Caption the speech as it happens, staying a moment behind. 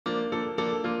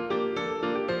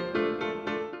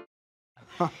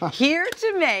Here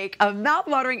to make a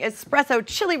mouth-watering espresso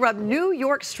chili rub New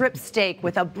York strip steak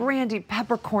with a brandy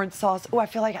peppercorn sauce. Oh, I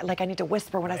feel like I need to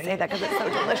whisper when I say that because it's so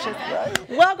delicious.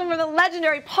 Welcome from the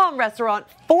legendary Palm Restaurant,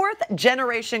 fourth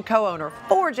generation co-owner.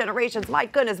 4 generations, my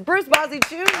goodness, Bruce Bozzi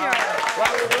Jr.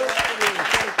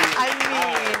 I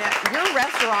mean, your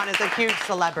restaurant is a huge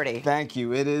celebrity. Thank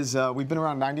you. It is, we've been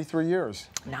around 93 years.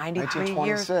 93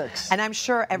 years. And I'm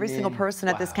sure every single person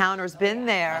at this counter has been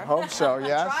there. I hope so,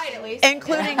 yes. Tried at least.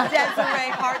 Including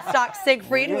Desiree Hartstock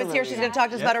Siegfried, who is here. She's going to talk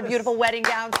to us about her beautiful wedding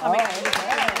gowns coming up. And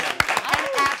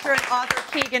actor and author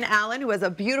Keegan Allen, who has a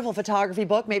beautiful photography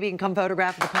book. Maybe you can come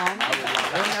photograph the palm.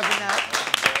 You'll never know.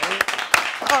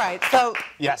 All right, so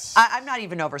yes, I'm not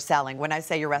even overselling when I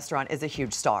say your restaurant is a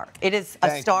huge star. It is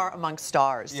a star amongst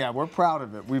stars. Yeah, we're proud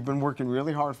of it. We've been working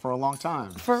really hard for a long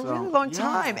time. For a really long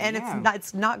time, and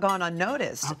it's not gone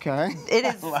unnoticed. Okay. It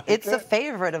is. It's a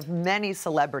favorite of many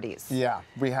celebrities. Yeah,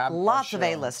 we have lots of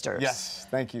A-listers. Yes,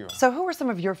 thank you. So who are some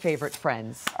of your favorite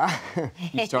friends?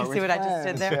 You start with see what I just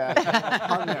did there?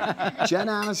 Yeah. Jen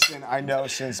Aniston, I know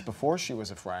since before she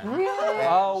was a friend. Really?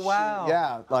 Oh, wow.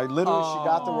 Yeah, like literally she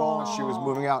got the role and she was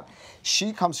moving out.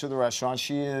 She comes to the restaurant.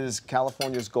 She is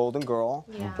California's golden girl,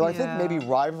 but I think maybe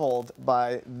rivaled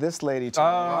by this lady. Oh,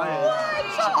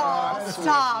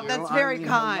 stop. That's very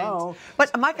kind.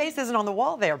 But my face isn't on the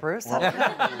wall there, Bruce. You can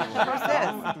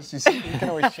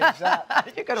always change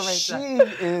that. You could arrange She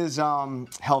that. is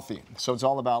healthy, so it's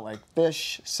all about like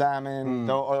fish, salmon,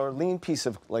 or a lean piece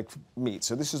of like meat.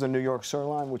 So this is a New York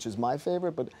sirloin, which is my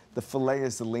favorite, but the fillet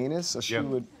is the leanest, so she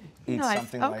would eat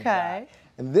something like that.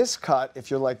 And this cut, if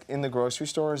you're like in the grocery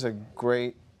store, is a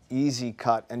great, easy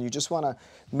cut, and you just want to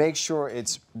make sure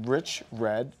it's rich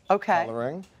red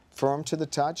coloring, firm to the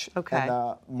touch, and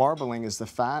the marbling is the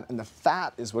fat, and the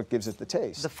fat is what gives it the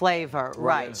taste. The flavor,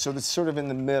 right. So it's sort of in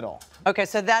the middle. Okay,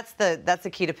 so that's the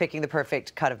key to picking the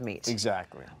perfect cut of meat.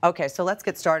 Exactly. Okay, so let's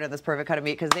get started on this perfect cut of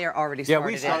meat because they are already started.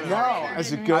 Yeah, we started. No,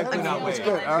 is it good? It's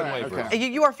good. All right, okay.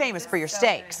 You are famous for your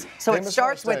steaks. So it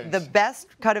starts with the best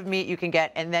cut of meat you can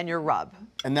get and then your rub.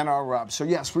 And then our rub. So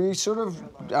yes, we sort of,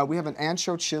 we have an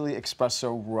Espresso-Chili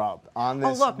espresso rub on this.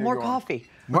 Oh look, more coffee.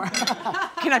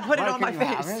 Can I put it on my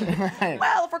face? Right.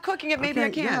 Well, if we're cooking it, maybe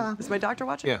I can. Yeah. Is my doctor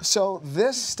watching? Yeah. So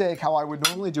this steak, how I would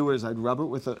normally do it is I'd rub it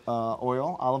with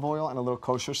olive oil, and a little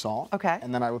kosher salt. Okay.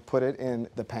 And then I would put it in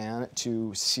the pan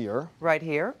to sear. Right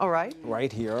here, all right.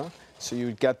 Right here. So you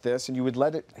would get this, and you would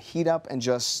let it heat up and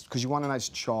just, because you want a nice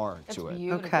char to it.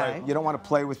 Beautiful. Okay. Right? You don't want to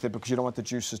play with it because you don't want the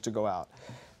juices to go out.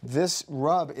 This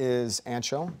rub is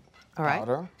ancho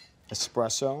powder,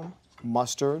 espresso,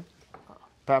 mustard,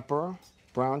 pepper,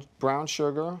 brown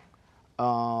sugar,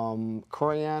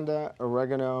 coriander,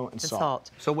 oregano, and salt.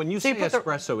 So when you say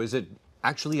espresso, is it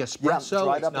actually espresso? Yeah,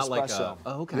 dried it's up not espresso. like a,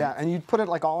 oh, okay. Yeah, and you'd put it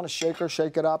like all in a shaker,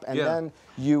 shake it up, and then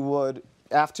you would,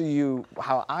 after you,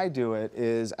 how I do it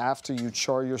is after you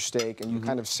char your steak and you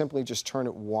kind of simply just turn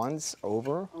it once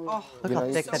over. Oh, look how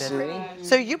thick that is.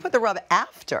 So you put the rub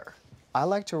after? I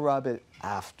like to rub it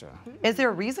after. Is there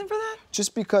a reason for that?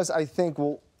 Just because I think,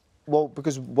 well,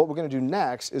 because what we're going to do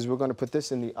next is we're going to put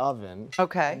this in the oven.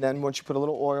 Okay. And then once you put a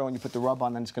little oil and you put the rub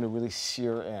on, then it's going to really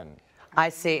sear in. I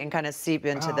see, and kind of seep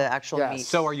into the actual meat.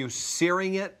 So are you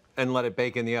searing it and let it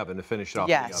bake in the oven to finish it off?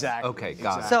 Yes. Exactly. Okay,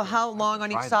 got it. So how long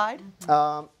on each side?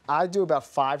 I do about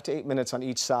 5 to 8 minutes on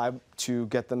each side to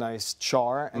get the nice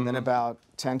char, and then about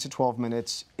 10 to 12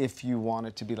 minutes if you want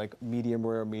it to be like medium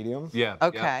rare, medium. Yeah.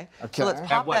 Okay. So let's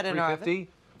pop that in our oven.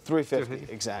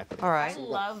 350, exactly. All right. I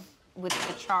love with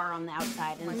the char on the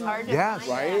outside, and it's hard to find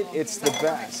Right? that. It's the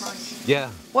best.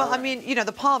 Yeah. Well, I mean, you know,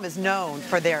 the Palm is known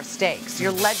for their steaks.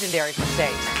 You're legendary for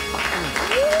steaks.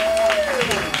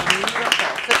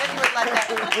 So then you would let that.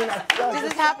 Does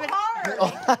this happen?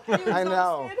 I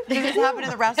know. Does this happen in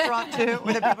the restaurant too,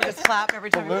 where the people just clap every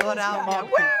time you pull it out?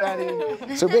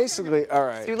 Confetti. So basically, all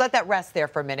right. So you let that rest there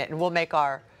for a minute, and we'll make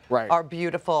our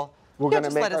beautiful. We're gonna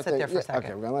just make let it sit there for a second.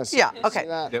 Okay, we're gonna let Yeah. see Okay.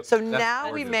 that. Yep. So That's now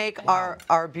very we good. make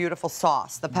our beautiful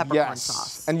sauce, the peppercorn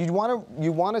sauce. And you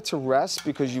want it to rest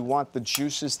because you want the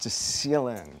juices to seal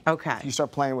in. Okay. If you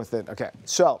start playing with it. Okay.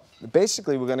 So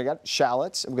basically, we're gonna get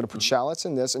shallots, and we're gonna put shallots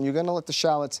in this, and you're gonna let the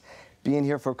shallots be in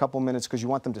here for a couple minutes because you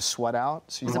want them to sweat out.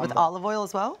 So you Is it want with olive oil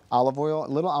as well? olive oil, a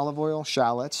little olive oil,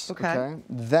 shallots. Okay.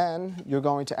 Then you're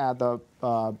going to add the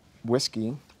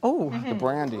whiskey. Oh, The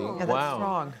brandy. yeah, that's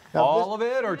strong. All of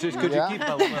it, or just could you keep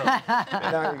a little?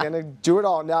 Now you're gonna do it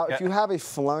all. Now, if you have a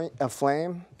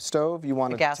flame stove, you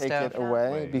want to gas take stove. it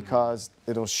away because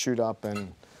it'll shoot up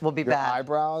and Will be your bad.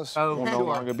 eyebrows will no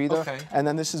longer be there. Okay. And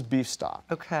then this is beef stock.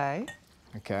 Okay.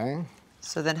 Okay.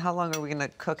 So then how long are we going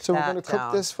to cook So that we're gonna cook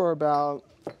down? this for about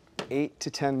 8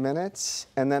 to 10 minutes,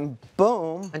 and then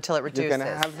boom. Until it reduces. You're gonna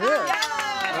have this.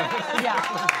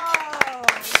 Yeah.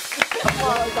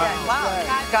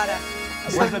 Wow. Got it.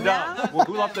 Where's the dove?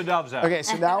 Who left the doves out? Okay,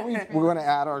 so now we're going to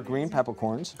add our green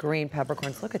peppercorns. Green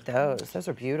peppercorns. Look at those. Those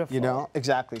are beautiful. You know,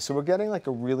 exactly. So we're getting like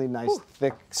a really nice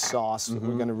thick sauce. We're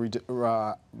going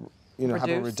to, have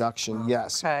a reduction.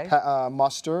 Yes. Okay.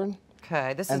 Mustard.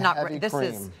 Okay. This is and not. heavy This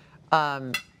cream.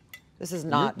 This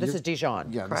is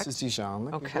Dijon. Yeah, correct? this is Dijon.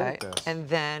 Look, Okay. look at this. And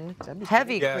then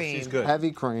heavy Yeah, cream. she's good. Heavy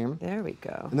cream. There we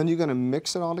go. And then you're going to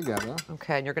mix it all together.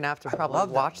 Okay, and you're gonna have to probably Love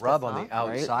watch that rub this, on the huh?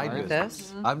 outside. Right.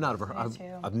 This. I've never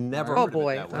Oh heard of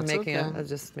boy, it that way. I'm making okay. I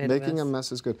just made Making a a mess.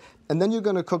 mess is good. And then you're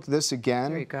going to cook this again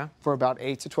There you go. for about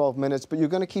 8 to 12 minutes, but you're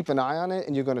going to keep an eye on it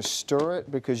and you're going to stir it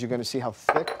because you're going to see how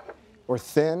thick or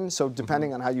thin, so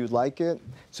depending on how you like it.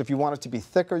 So if you want it to be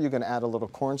thicker, you're going to add a little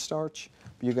cornstarch.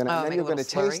 You're going to, and then you're going to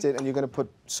taste it and you're going to put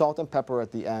salt and pepper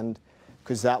at the end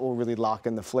because that will really lock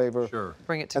in the flavor. Sure.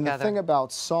 Bring it together. And the thing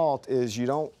about salt is you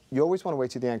always want to wait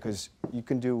to the end because you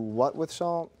can do what with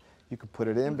salt? You can put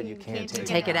it in, but you can't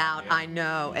Take it out. I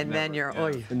know, and then you're.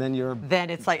 Oy. And then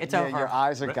Then it's like it's over. your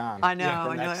eyes are gone. I know. The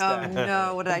And you're like, next oh day.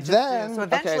 no, what did I just Then, do? So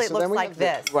eventually okay, it so looks then we like have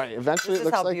this. Right. Eventually This it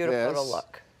looks is how like beautiful this. it'll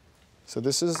look. So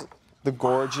this is the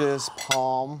gorgeous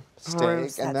palm steak,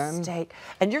 Bruce, and that then steak.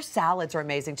 And your salads are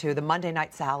amazing too. The Monday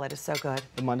night salad is so good.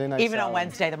 the Monday night Even on salad.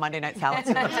 Wednesday, the Monday night salad.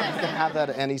 You can have that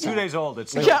at any time. 2 days old.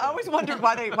 It's Yeah, I always wondered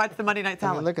why it's the Monday night I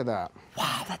salad. mean, look at that.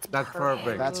 Wow, that's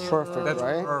perfect. That's perfect, That's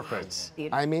right? perfect.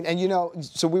 I mean, and you know,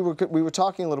 so we were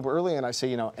talking a little bit earlier, and I say,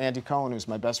 you know, Andy Cohen, who's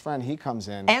my best friend, he comes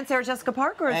in. And Sarah Jessica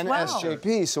Parker as and well.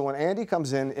 SJP. So when Andy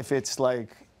comes in, if it's like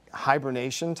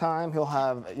hibernation time, he'll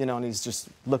have, you know, and he's just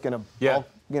looking to bulk,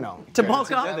 you know. To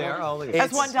bulk up. There they are. Oh,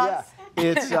 As one does.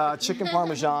 Yeah, it's chicken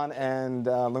parmesan and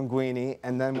linguine,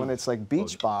 and then when it's like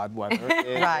beach bod weather,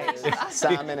 it's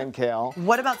salmon and kale.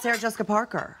 What about Sarah Jessica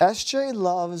Parker? SJ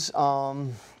loves,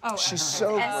 she's so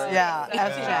great. Yeah,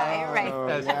 Yeah, you're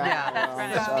right.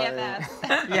 Yeah.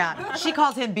 Yeah, she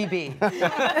calls him BB.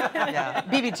 Yeah,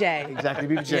 BBJ. Exactly,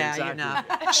 BBJ, Yeah, exactly. you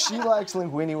know. She likes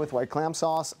linguine with white clam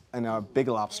sauce and a big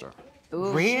lobster.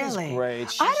 Really? She's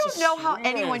great. She's I don't just know how nice.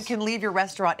 anyone can leave your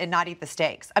restaurant and not eat the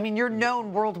steaks. I mean, you're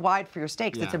known worldwide for your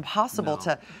steaks. It's Yeah. impossible No.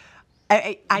 to.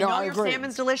 I No, know I your agree.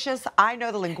 salmon's delicious. I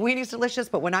know the linguine's delicious,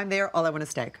 but when I'm there, all I want is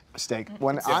steak. Steak.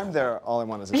 When I'm there, all I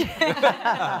want is a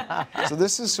steak. So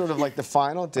this is sort of like the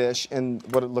final dish and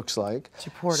what it looks like.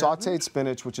 you pour it over? Sauteed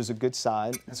spinach, which is a good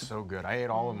side. It's so good. I ate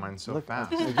all of mine so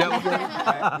fast.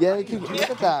 Yeah, you can look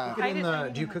at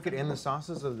that. Do you cook it in the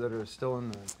sauces that are still in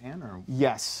the pan, or?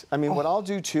 Yes. I mean, what I'll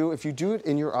do too, if you do it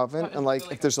in your oven, and like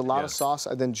if there's a lot of sauce,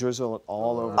 I then drizzle it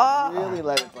all over. Really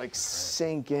let it like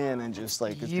sink in and just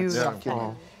like it's Beautiful. succulent.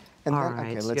 And All then, right,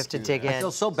 okay, you let's have to do dig that. I feel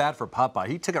in. so bad for Popeye.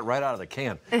 He took it right out of the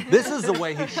can. This is the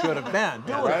way he should have been.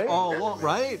 Do Right? it all along,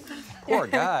 right? Poor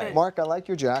guy. Mark, I like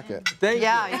your jacket. Thank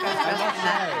Yeah, you. you guys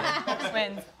dressed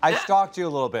in that. I stalked you a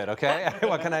little bit, okay?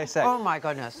 What can I say? Oh my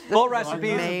goodness. This Full is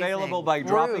recipes amazing. available by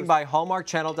dropping by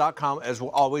hallmarkchannel.com. As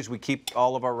always, we keep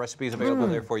all of our recipes available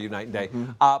there for you night and day.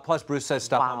 Plus, Bruce says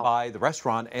stop on by the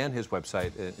restaurant, and his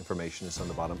website information is on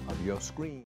the bottom of your screen.